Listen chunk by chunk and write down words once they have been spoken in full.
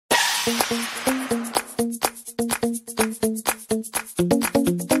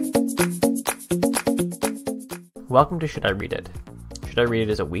Welcome to Should I Read It? Should I Read It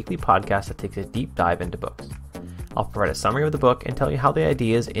is a weekly podcast that takes a deep dive into books. I'll provide a summary of the book and tell you how the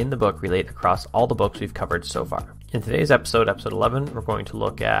ideas in the book relate across all the books we've covered so far. In today's episode 11, we're going to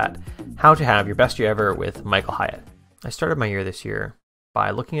look at How to Have Your Best Year Ever with Micheal Hyatt. I started my year this year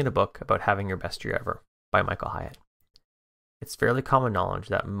by looking at a book about having your best year ever by Micheal Hyatt. It's fairly common knowledge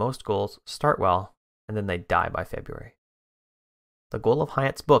that most goals start well and then they die by February. The goal of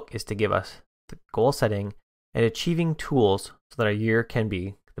Hyatt's book is to give us the goal setting and achieving tools so that our year can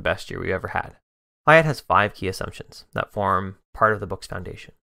be the best year we've ever had. Hyatt has 5 key assumptions that form part of the book's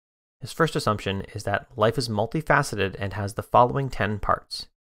foundation. His first assumption is that life is multifaceted and has the following 10 parts.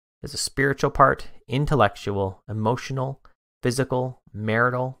 There's a spiritual part, intellectual, emotional, physical,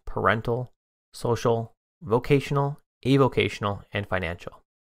 marital, parental, social, vocational, avocational, and financial.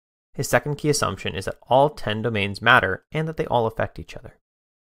 His second key assumption is that all 10 domains matter and that they all affect each other.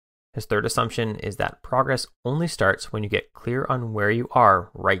 His third assumption is that progress only starts when you get clear on where you are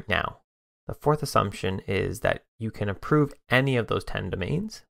right now. The fourth assumption is that you can improve any of those 10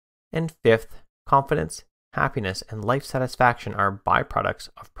 domains. And fifth, confidence, happiness, and life satisfaction are byproducts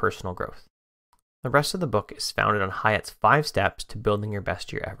of personal growth. The rest of the book is founded on Hyatt's 5 steps to building your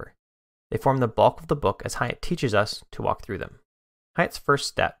best year ever. They form the bulk of the book as Hyatt teaches us to walk through them. Hyatt's first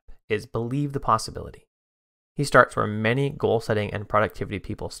step is believe the possibility. He starts where many goal-setting and productivity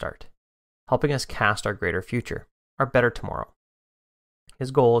people start, helping us cast our greater future, our better tomorrow.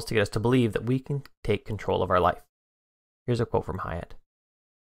 His goal is to get us to believe that we can take control of our life. Here's a quote from Hyatt.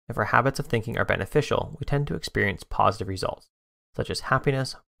 If our habits of thinking are beneficial, we tend to experience positive results, such as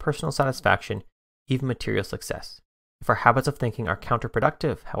happiness, personal satisfaction, even material success. If our habits of thinking are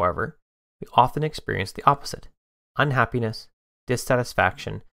counterproductive, however, we often experience the opposite: unhappiness,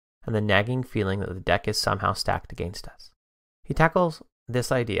 dissatisfaction, and the nagging feeling that the deck is somehow stacked against us. He tackles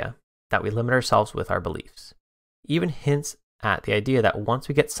this idea that we limit ourselves with our beliefs. He even hints at the idea that once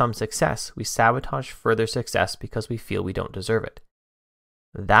we get some success, we sabotage further success because we feel we don't deserve it.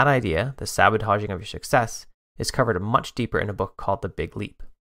 That idea, the sabotaging of your success, is covered much deeper in a book called The Big Leap.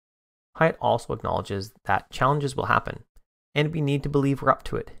 Hyatt also acknowledges that challenges will happen, and we need to believe we're up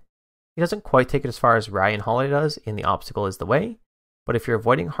to it. He doesn't quite take it as far as Ryan Holiday does in The Obstacle is the Way, but if you're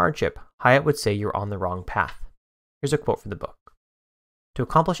avoiding hardship, Hyatt would say you're on the wrong path. Here's a quote from the book. To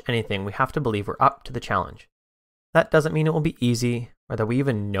accomplish anything, we have to believe we're up to the challenge. That doesn't mean it will be easy or that we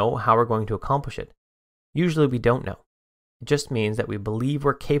even know how we're going to accomplish it. Usually we don't know. It just means that we believe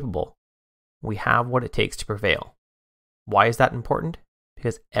we're capable. We have what it takes to prevail. Why is that important?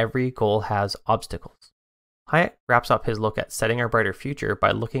 Because every goal has obstacles. Hyatt wraps up his look at setting our brighter future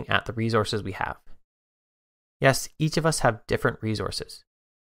by looking at the resources we have. Yes, each of us have different resources,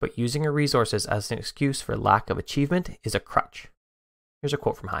 but using our resources as an excuse for lack of achievement is a crutch. Here's a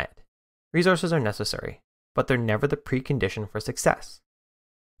quote from Hyatt. Resources are necessary, but they're never the precondition for success.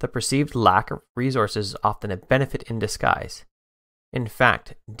 The perceived lack of resources is often a benefit in disguise. In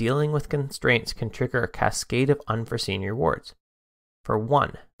fact, dealing with constraints can trigger a cascade of unforeseen rewards. For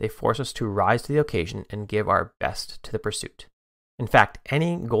one, they force us to rise to the occasion and give our best to the pursuit. In fact,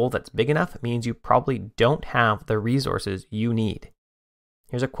 any goal that's big enough means you probably don't have the resources you need.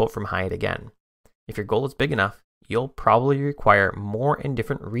 Here's a quote from Hyatt again. If your goal is big enough, you'll probably require more and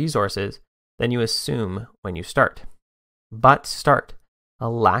different resources than you assume when you start. But start. A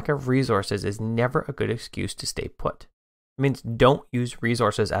lack of resources is never a good excuse to stay put. It means don't use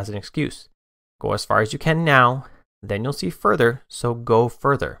resources as an excuse. Go as far as you can now, then you'll see further, so go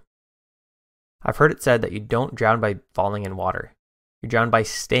further. I've heard it said that you don't drown by falling in water. You drown by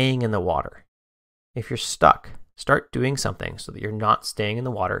staying in the water. If you're stuck, start doing something so that you're not staying in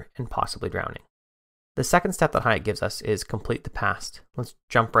the water and possibly drowning. The second step that Hyatt gives us is complete the past. Let's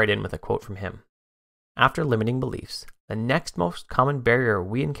jump right in with a quote from him. After limiting beliefs, the next most common barrier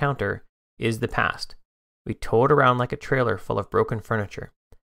we encounter is the past. We tow it around like a trailer full of broken furniture.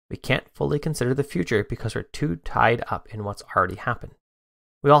 We can't fully consider the future because we're too tied up in what's already happened.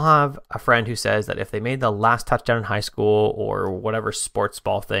 We all have a friend who says that if they made the last touchdown in high school or whatever sports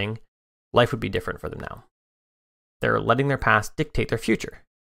ball thing, life would be different for them now. They're letting their past dictate their future,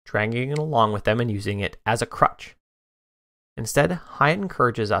 dragging it along with them and using it as a crutch. Instead, Hyatt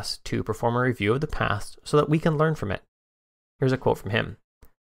encourages us to perform a review of the past so that we can learn from it. Here's a quote from him.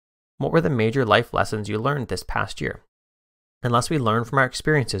 What were the major life lessons you learned this past year? Unless we learn from our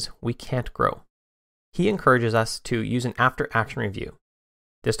experiences, we can't grow. He encourages us to use an after-action review.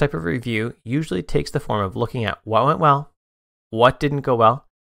 This type of review usually takes the form of looking at what went well, what didn't go well,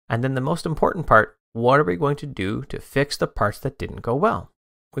 and then the most important part, what are we going to do to fix the parts that didn't go well?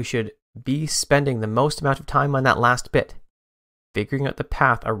 We should be spending the most amount of time on that last bit, figuring out the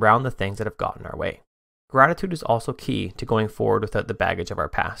path around the things that have gotten our way. Gratitude is also key to going forward without the baggage of our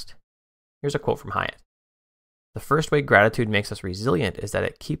past. Here's a quote from Hyatt. The first way gratitude makes us resilient is that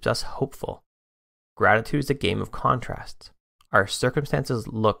it keeps us hopeful. Gratitude is a game of contrasts. Our circumstances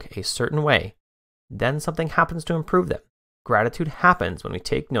look a certain way, then something happens to improve them. Gratitude happens when we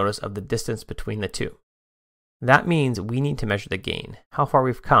take notice of the distance between the two. That means we need to measure the gain, how far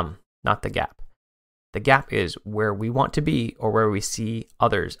we've come, not the gap. The gap is where we want to be or where we see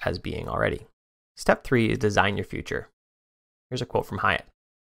others as being already. Step 3 is design your future. Here's a quote from Hyatt.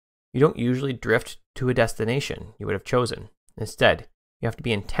 You don't usually drift to a destination you would have chosen. Instead, you have to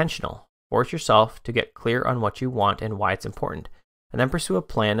be intentional. Force yourself to get clear on what you want and why it's important, and then pursue a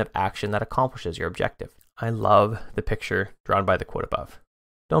plan of action that accomplishes your objective. I love the picture drawn by the quote above.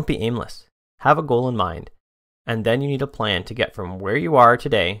 Don't be aimless. Have a goal in mind, and then you need a plan to get from where you are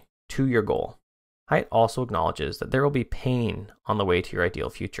today to your goal. Hyatt also acknowledges that there will be pain on the way to your ideal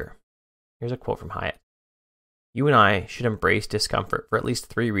future. Here's a quote from Hyatt. You and I should embrace discomfort for at least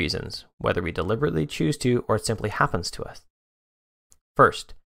 3 reasons, whether we deliberately choose to or it simply happens to us.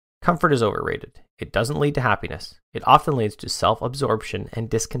 First, comfort is overrated. It doesn't lead to happiness. It often leads to self-absorption and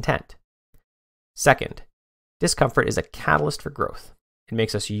discontent. Second, discomfort is a catalyst for growth. It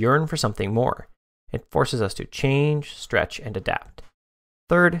makes us yearn for something more. It forces us to change, stretch, and adapt.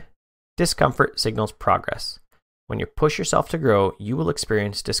 Third, discomfort signals progress. When you push yourself to grow, you will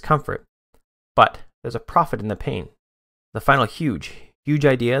experience discomfort, but there's a profit in the pain. The final huge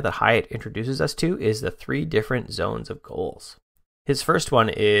idea that Hyatt introduces us to is the 3 different zones of goals. His first one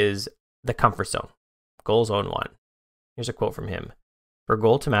is the comfort zone, goal zone 1. Here's a quote from him. For a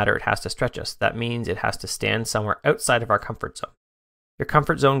goal to matter, it has to stretch us. That means it has to stand somewhere outside of our comfort zone. Your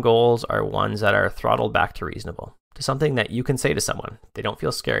comfort zone goals are ones that are throttled back to reasonable, to something that you can say to someone. They don't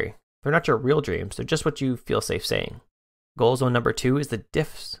feel scary. They're not your real dreams. They're just what you feel safe saying. Goal zone number 2 is the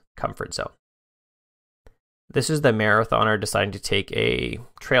diff's comfort zone. This is the marathoner deciding to take a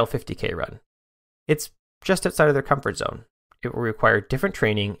trail 50K run. It's just outside of their comfort zone. It will require different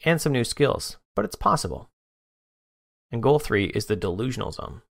training and some new skills, but it's possible. And goal 3 is the delusional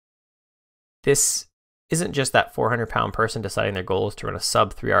zone. This isn't just that 400-pound person deciding their goal is to run a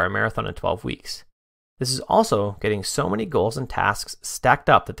sub 3-hour marathon in 12 weeks. This is also getting so many goals and tasks stacked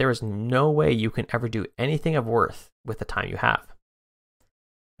up that there is no way you can ever do anything of worth with the time you have.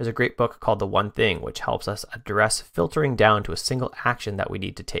 There's a great book called The One Thing, which helps us address filtering down to a single action that we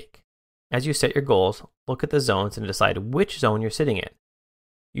need to take. As you set your goals, look at the zones and decide which zone you're sitting in.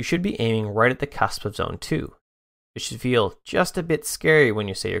 You should be aiming right at the cusp of zone 2. It should feel just a bit scary when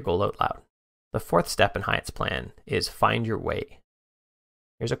you say your goal out loud. The 4th step in Hyatt's plan is find your way.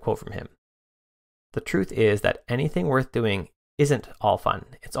 Here's a quote from him. The truth is that anything worth doing isn't all fun.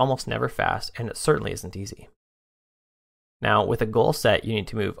 It's almost never fast, and it certainly isn't easy. Now, with a goal set, you need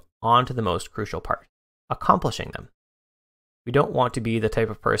to move on to the most crucial part, accomplishing them. We don't want to be the type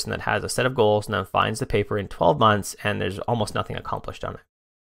of person that has a set of goals and then finds the paper in 12 months and there's almost nothing accomplished on it.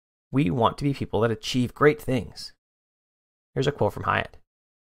 We want to be people that achieve great things. Here's a quote from Hyatt.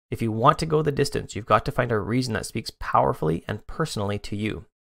 If you want to go the distance, you've got to find a reason that speaks powerfully and personally to you.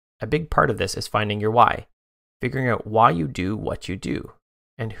 A big part of this is finding your why, figuring out why you do what you do,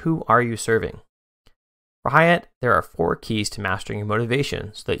 and who are you serving. For Hyatt, there are 4 keys to mastering your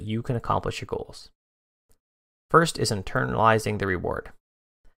motivation so that you can accomplish your goals. First is internalizing the reward.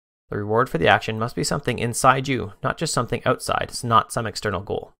 The reward for the action must be something inside you, not just something outside. It's not some external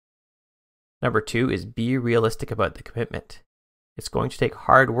goal. Number 2 is be realistic about the commitment. It's going to take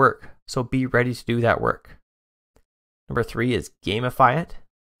hard work, so be ready to do that work. Number 3 is gamify it.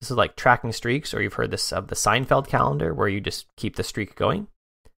 This is like tracking streaks, or you've heard this of the Seinfeld calendar, where you just keep the streak going.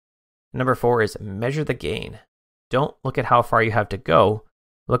 Number 4 is measure the gain. Don't look at how far you have to go,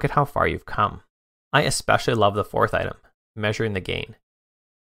 look at how far you've come. I especially love the 4th item, measuring the gain.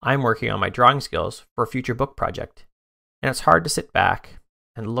 I'm working on my drawing skills for a future book project, and it's hard to sit back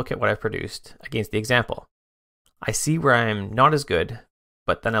and look at what I've produced against the example. I see where I'm not as good,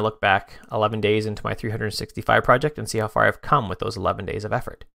 but then I look back 11 days into my 365 project and see how far I've come with those 11 days of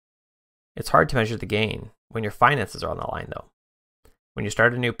effort. It's hard to measure the gain when your finances are on the line, though. When you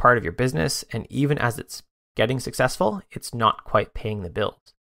start a new part of your business, and even as it's getting successful, it's not quite paying the bills.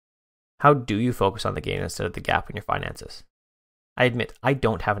 How do you focus on the gain instead of the gap in your finances? I admit I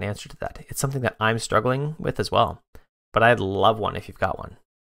don't have an answer to that. It's something that I'm struggling with as well, but I'd love one if you've got one.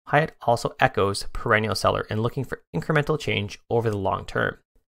 Hyatt also echoes perennial seller and looking for incremental change over the long term.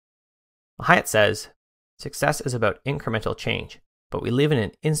 Hyatt says, success is about incremental change, but we live in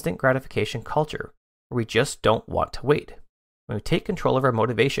an instant gratification culture where we just don't want to wait. When we take control of our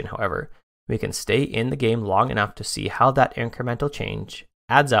motivation, however, we can stay in the game long enough to see how that incremental change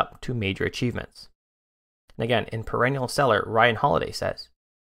adds up to major achievements. And again, in Perennial Seller, Ryan Holiday says,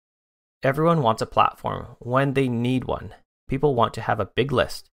 "Everyone wants a platform when they need one. People want to have a big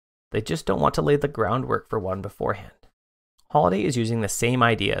list. They just don't want to lay the groundwork for one beforehand." Holiday is using the same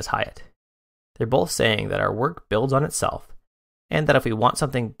idea as Hyatt. They're both saying that our work builds on itself, and that if we want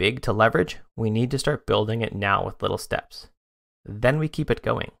something big to leverage, we need to start building it now with little steps. Then we keep it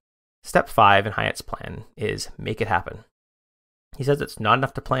going. Step 5 in Hyatt's plan is make it happen. He says it's not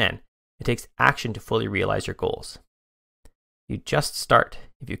enough to plan. It takes action to fully realize your goals. You just start.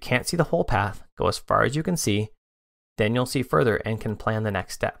 If you can't see the whole path, go as far as you can see, then you'll see further and can plan the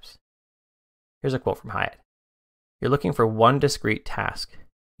next steps. Here's a quote from Hyatt. "You're looking for one discrete task.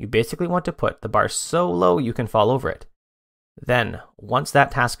 You basically want to put the bar so low you can fall over it. Then, once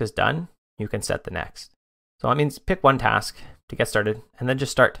that task is done, you can set the next." So that means pick one task to get started and then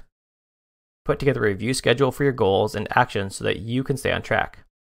just start. Put together a review schedule for your goals and actions so that you can stay on track.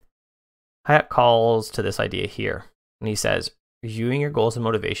 Hyatt calls to this idea here, and he says, reviewing your goals and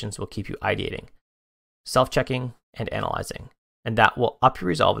motivations will keep you ideating, self-checking, and analyzing, and that will up your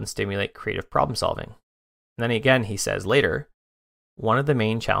resolve and stimulate creative problem solving. And then again, he says later, one of the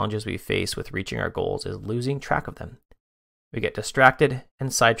main challenges we face with reaching our goals is losing track of them. We get distracted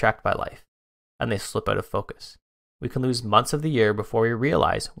and sidetracked by life, and they slip out of focus. We can lose months of the year before we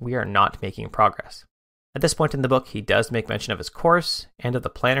realize we are not making progress. At this point in the book, he does make mention of his course and of the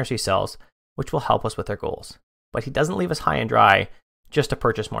planners he sells, which will help us with our goals. But he doesn't leave us high and dry just to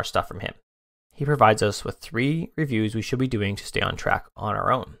purchase more stuff from him. He provides us with 3 reviews we should be doing to stay on track on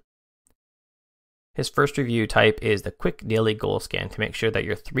our own. His first review type is the quick daily goal scan to make sure that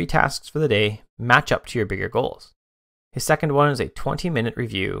your 3 tasks for the day match up to your bigger goals. His second one is a 20-minute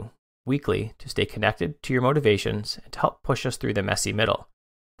review weekly to stay connected to your motivations and to help push us through the messy middle.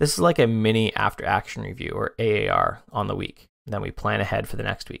 This is like a mini after action review or AAR on the week. Then we plan ahead for the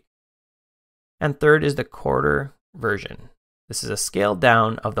next week. And third is the quarter version. This is a scaled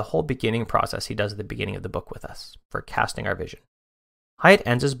down of the whole beginning process he does at the beginning of the book with us for casting our vision. Hyatt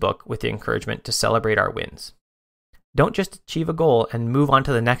ends his book with the encouragement to celebrate our wins. Don't just achieve a goal and move on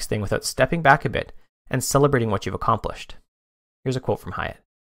to the next thing without stepping back a bit and celebrating what you've accomplished. Here's a quote from Hyatt.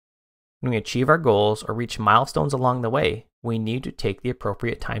 When we achieve our goals or reach milestones along the way, we need to take the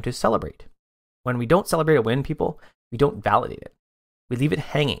appropriate time to celebrate. When we don't celebrate a win, people, we don't validate it. We leave it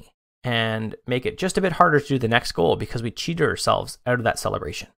hanging and make it just a bit harder to do the next goal because we cheated ourselves out of that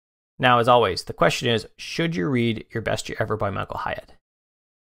celebration. Now, as always, the question is, should you read Your Best Year Ever by Micheal Hyatt?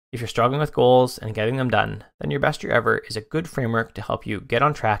 If you're struggling with goals and getting them done, then Your Best Year Ever is a good framework to help you get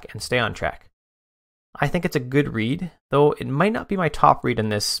on track and stay on track. I think it's a good read, though it might not be my top read in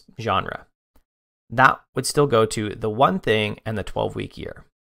this genre. That would still go to The One Thing and The 12-Week Year.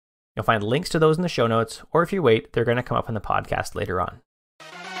 You'll find links to those in the show notes, or if you wait, they're going to come up in the podcast later on.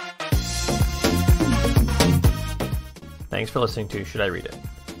 Thanks for listening to Should I Read It?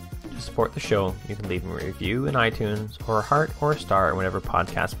 To support the show, you can leave me a review in iTunes or a heart or a star in whatever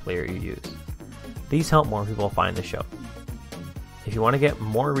podcast player you use. These help more people find the show. If you want to get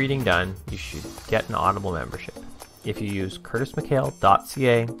more reading done, you should get an Audible membership. If you use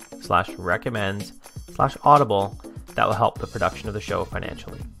curtismchale.ca/recommends/audible, that will help the production of the show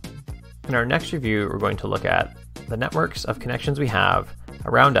financially. In our next review, we're going to look at the networks of connections we have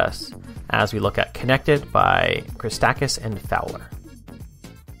around us as we look at Connected by Christakis and Fowler.